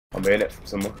I'm hearing it from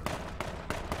somewhere.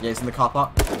 Yeah, he's in the car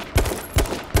park.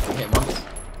 Hit him once.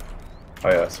 Oh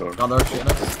yeah, I saw him. Down the roof shooting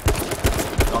us.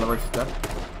 Down the roof is dead.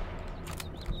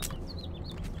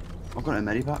 I've got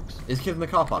no medipacks. Is the kid in the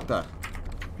car park there?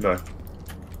 No.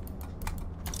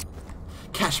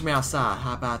 Catch me outside,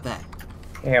 how about that?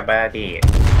 How about it?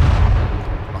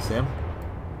 I see him.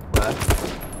 Where?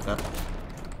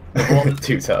 There.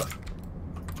 Too tough.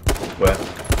 Where?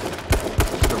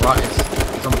 To the right is.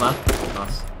 He's on the man.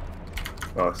 Nice.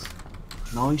 Nice.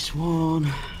 Nice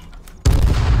one.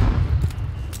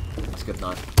 It's a good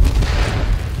knife.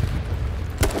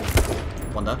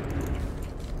 One dead.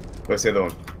 Where's the other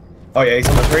one? Oh yeah, he's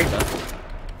on the tree. Dead.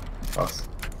 Nice.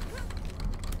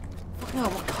 Fucking hell,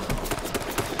 what car?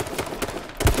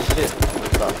 Shit.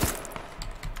 What's that?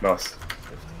 Nice.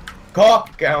 Car!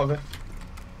 Get out of it.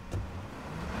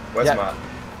 Where's Yeah. Matt?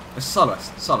 It's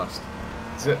Soloist. Soloist.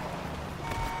 Is it?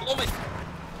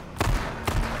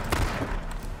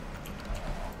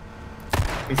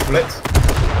 He's flipped.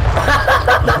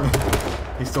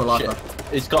 He's still alive Shit. though.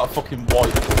 He's got a fucking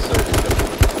white surgery.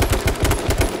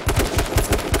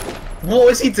 What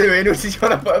was he doing? Was he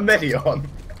trying to put a medi on?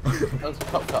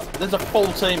 There's a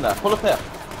full team there. Pull up here.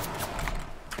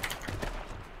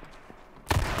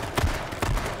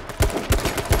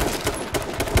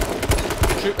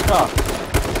 Shoot the car.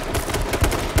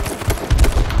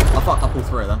 I fucked up all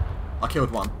three of them. I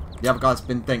killed one. The other guy's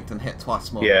been dinked and hit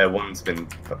twice more. Yeah, one's been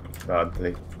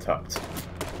badly tucked.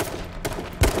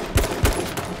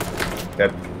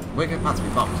 Dead. We're going to have to be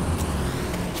bumped.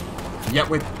 Yeah,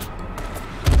 we're...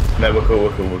 No, we're cool,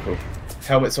 we're cool, we're cool.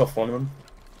 Helmet's off one of them.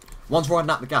 One's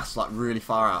riding out the gas, like, really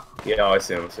far out. Yeah, I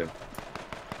see him, I see him.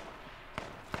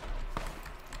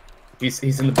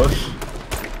 He's in the bush.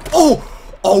 Oh!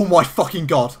 Oh my fucking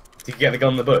god! Did you get the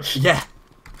gun in the bush? Yeah!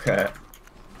 I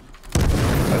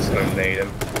was gonna need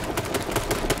him.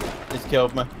 He's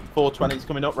killed me. 420, he's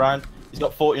coming up round. He's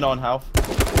got 49 health.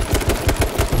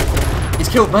 He's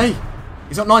killed me!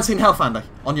 He's got 19 health, Andy.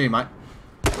 On you, mate.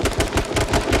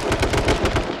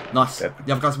 Nice. Yep.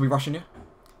 The other guys will be rushing you.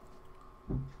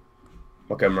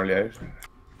 My gun reload.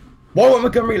 Why won't my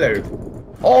gun reload?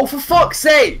 Oh, for fuck's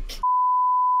sake!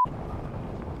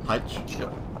 H. Shit.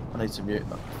 I need to mute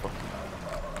that.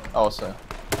 Oh, so.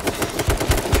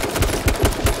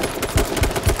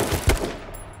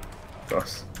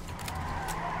 Nice.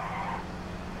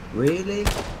 Really?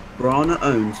 Brana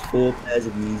owns 4 pairs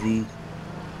of Yeezys.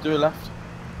 Do a left.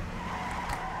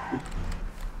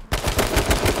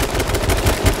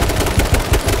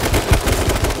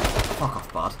 Fuck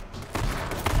off, bud.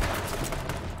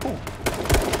 Ooh.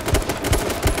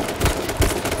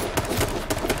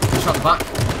 Shot the back.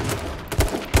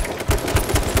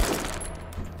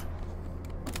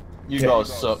 You Yeah. guys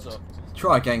sucked.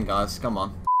 Try again, guys. Come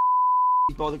on.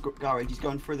 He's by the garage, he's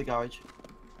going through the garage.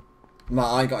 No,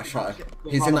 I ain't got a shot.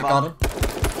 He's in that garden.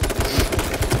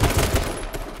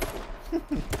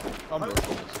 I'm rushing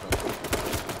this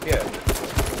one. Yeah.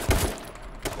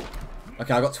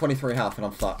 Okay, I got 23 health and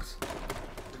I'm fucked.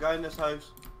 The guy in this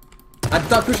house. And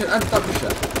don't push it, and don't push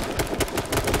it.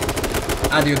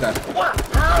 And you're dead. What?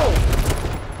 How?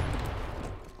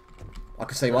 I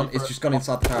can see one. It's just gone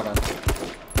inside the caravan.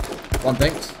 One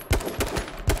dinked.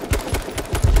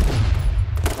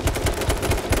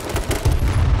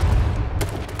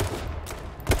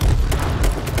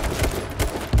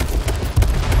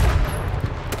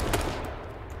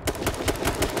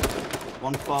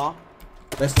 One far.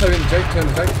 There's two in the jeep, two in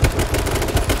the jeep.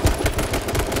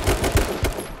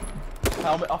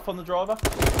 Helmet off on the driver.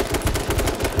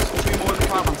 There's 2 more in the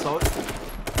caravan side.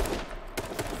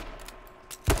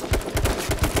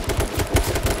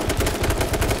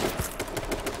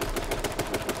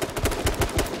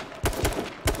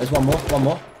 There's one more, one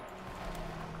more.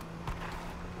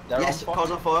 They're Yes, on car's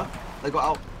fire. on fire. They got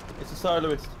out. It's a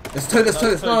soloist. There's two, there's two,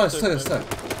 there's no, there's two, there's two.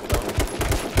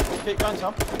 Keep going,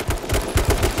 Tom.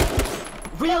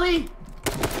 Really?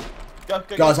 Go,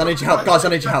 go, Guys, go. I need your help, guys, I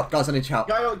need your help, guys, I need your help.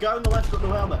 Guy on the left got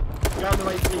no helmet. Guy on the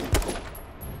right bleeding.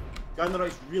 Guy on the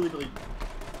right's really bleeding.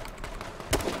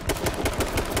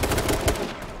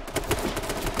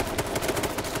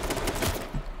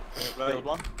 Right. Killed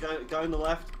one. Guy on the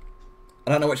left.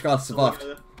 I don't know which guy survived.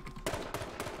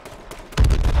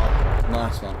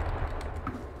 Nice one.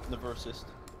 Never assist.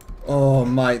 Oh,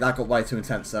 mate, that got way too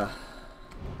intense there.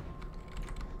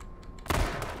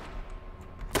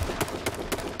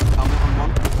 Helmet on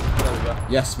one. There we go.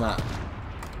 Yes, Matt.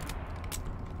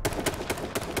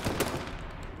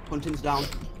 Hunting's down.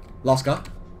 Last guy.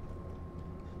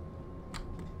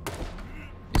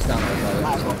 He's down there,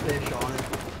 Matt's though. got clear shot on it.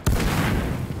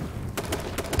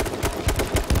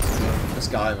 This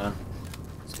guy, man.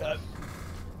 Let's go.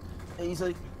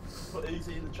 Easy. Put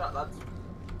easy in the chat, lads.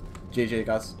 GG,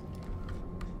 guys.